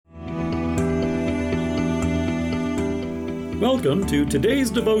Welcome to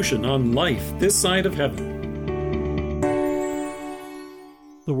today's devotion on life this side of heaven.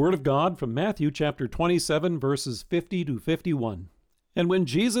 The Word of God from Matthew chapter 27, verses 50 to 51. And when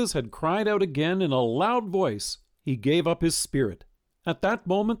Jesus had cried out again in a loud voice, he gave up his spirit. At that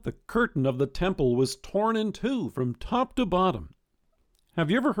moment the curtain of the temple was torn in two from top to bottom.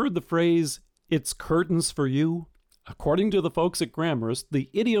 Have you ever heard the phrase, "It's curtains for you"? According to the folks at Grammarist, the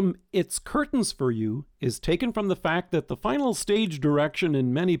idiom, "it's curtains for you," is taken from the fact that the final stage direction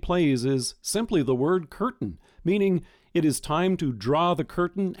in many plays is simply the word curtain, meaning it is time to draw the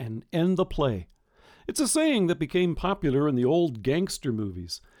curtain and end the play. It's a saying that became popular in the old gangster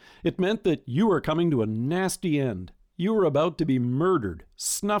movies. It meant that you were coming to a nasty end. You were about to be murdered,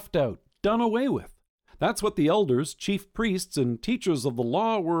 snuffed out, done away with. That's what the elders, chief priests, and teachers of the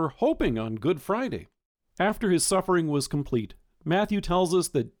law were hoping on Good Friday. After his suffering was complete, Matthew tells us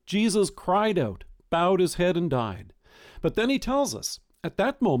that Jesus cried out, bowed his head, and died. But then he tells us, at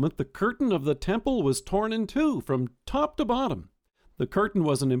that moment the curtain of the temple was torn in two from top to bottom. The curtain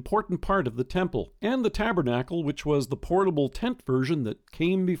was an important part of the temple and the tabernacle, which was the portable tent version that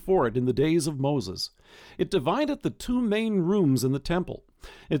came before it in the days of Moses. It divided the two main rooms in the temple.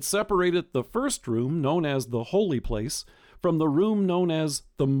 It separated the first room, known as the holy place, from the room known as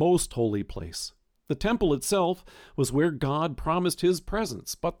the most holy place. The temple itself was where God promised his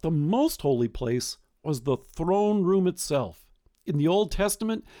presence, but the most holy place was the throne room itself. In the Old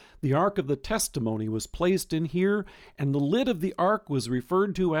Testament, the Ark of the Testimony was placed in here, and the lid of the ark was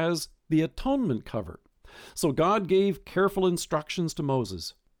referred to as the atonement cover. So God gave careful instructions to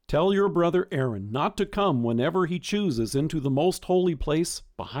Moses. Tell your brother Aaron not to come whenever he chooses into the most holy place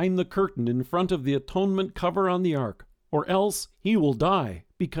behind the curtain in front of the atonement cover on the ark, or else he will die,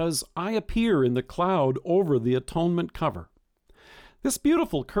 because I appear in the cloud over the atonement cover. This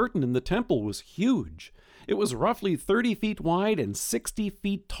beautiful curtain in the temple was huge. It was roughly 30 feet wide and 60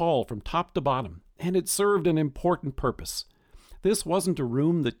 feet tall from top to bottom, and it served an important purpose. This wasn't a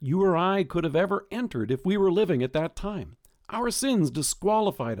room that you or I could have ever entered if we were living at that time. Our sins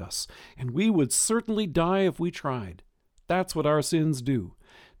disqualified us, and we would certainly die if we tried. That's what our sins do.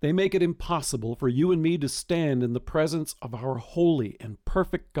 They make it impossible for you and me to stand in the presence of our holy and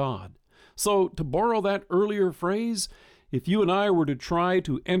perfect God. So, to borrow that earlier phrase, if you and I were to try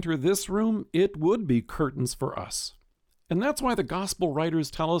to enter this room, it would be curtains for us. And that's why the gospel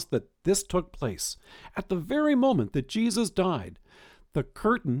writers tell us that this took place. At the very moment that Jesus died, the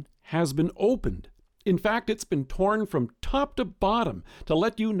curtain has been opened. In fact, it's been torn from top to bottom to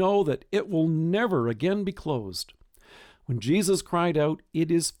let you know that it will never again be closed. When Jesus cried out,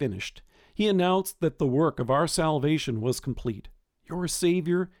 "It is finished," he announced that the work of our salvation was complete. Your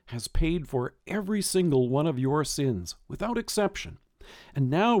Savior has paid for every single one of your sins, without exception. And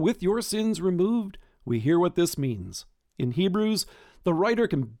now, with your sins removed, we hear what this means. In Hebrews, the writer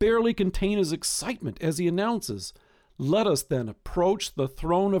can barely contain his excitement as he announces, "Let us then approach the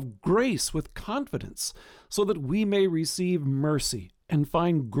throne of grace with confidence, so that we may receive mercy and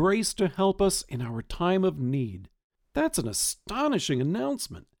find grace to help us in our time of need." That's an astonishing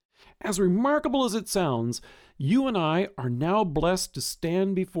announcement. As remarkable as it sounds, you and I are now blessed to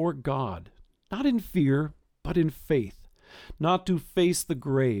stand before God, not in fear, but in faith, not to face the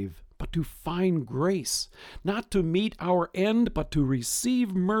grave, but to find grace, not to meet our end, but to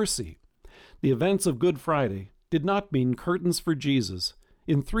receive mercy. The events of Good Friday did not mean curtains for Jesus.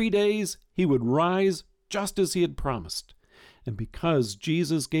 In 3 days, he would rise just as he had promised. And because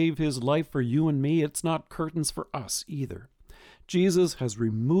Jesus gave his life for you and me, it's not curtains for us either. Jesus has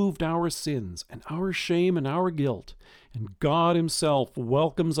removed our sins and our shame and our guilt, and God himself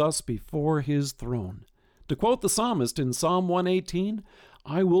welcomes us before his throne. To quote the psalmist in Psalm 118,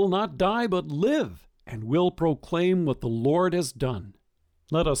 "I will not die but live, and will proclaim what the Lord has done."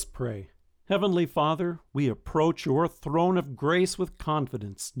 Let us pray. Heavenly Father, we approach your throne of grace with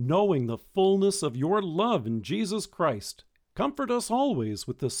confidence, knowing the fullness of your love in Jesus Christ. Comfort us always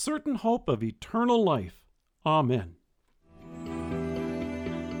with the certain hope of eternal life. Amen.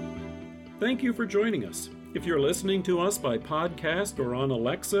 Thank you for joining us. If you're listening to us by podcast or on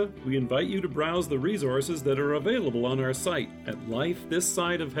Alexa, we invite you to browse the resources that are available on our site at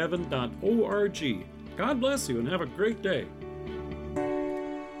lifethissideofheaven.org. God bless you and have a great day.